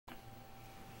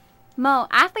Mo,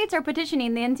 athletes are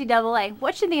petitioning the NCAA.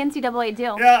 What should the NCAA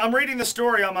do? Yeah, I'm reading the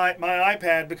story on my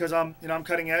iPad because I'm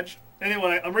cutting edge.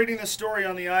 Anyway, I'm reading the story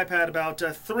on the iPad about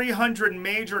 300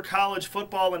 major college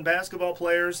football and basketball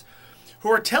players who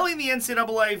are telling the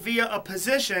NCAA via a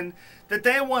petition that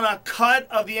they want a cut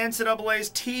of the NCAA's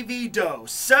TV dough,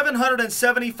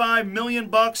 775 million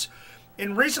bucks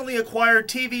in recently acquired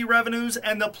TV revenues,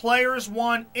 and the players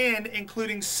want in,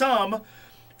 including some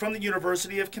from the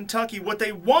University of Kentucky. What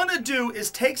they want to do is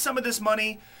take some of this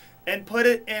money and put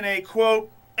it in a,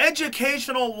 quote,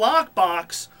 educational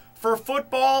lockbox for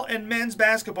football and men's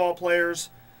basketball players.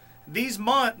 These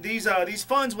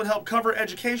funds would help cover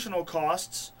educational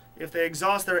costs if they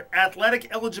exhaust their athletic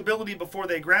eligibility before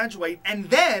they graduate,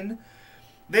 and then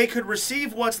they could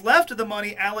receive what's left of the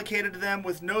money allocated to them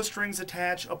with no strings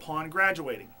attached upon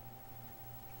graduating.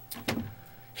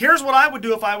 Here's what I would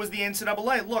do if I was the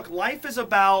NCAA. Look, life is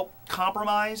about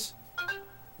compromise.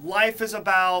 Life is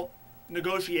about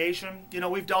negotiation. You know,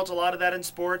 we've dealt a lot of that in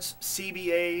sports.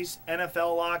 CBAs,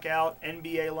 NFL lockout,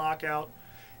 NBA lockout.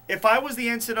 If I was the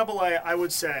NCAA, I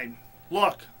would say,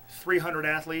 look, 300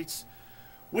 athletes,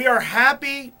 we are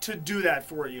happy to do that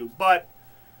for you. But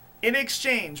in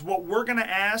exchange, what we're going to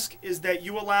ask is that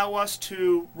you allow us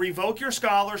to revoke your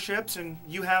scholarships, and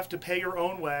you have to pay your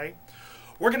own way.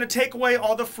 We're going to take away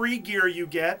all the free gear you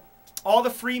get, all the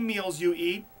free meals you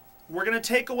eat. We're going to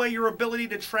take away your ability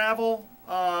to travel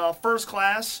first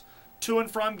class to and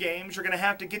from games. You're going to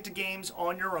have to get to games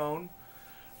on your own.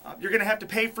 You're going to have to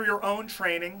pay for your own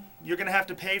training. You're going to have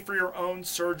to pay for your own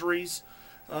surgeries.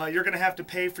 You're going to have to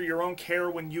pay for your own care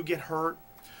when you get hurt.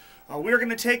 We're going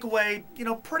to take away,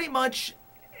 pretty much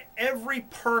every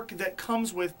perk that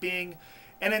comes with being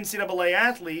an NCAA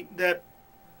athlete that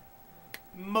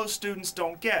most students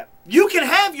don't get. You can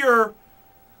have your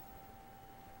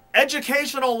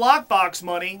educational lockbox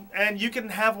money, and you can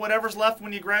have whatever's left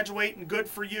when you graduate, and good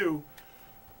for you.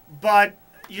 But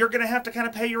you're going to have to kind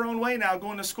of pay your own way now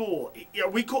going to school. Are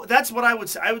we cool? That's what I would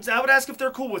say. I would ask if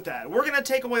they're cool with that. We're going to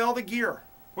take away all the gear.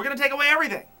 We're going to take away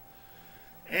everything.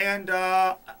 And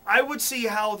I would see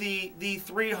how the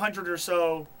 300 or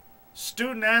so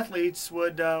student athletes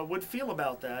would feel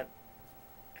about that.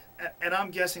 And I'm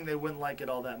guessing they wouldn't like it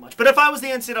all that much. But if I was the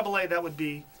NCAA, that would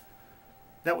be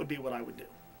what I would do.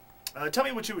 Tell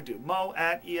me what you would do. Mo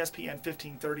at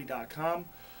ESPN1530.com.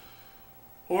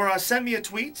 Or send me a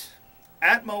tweet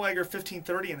at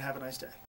MoEgger1530, and have a nice day.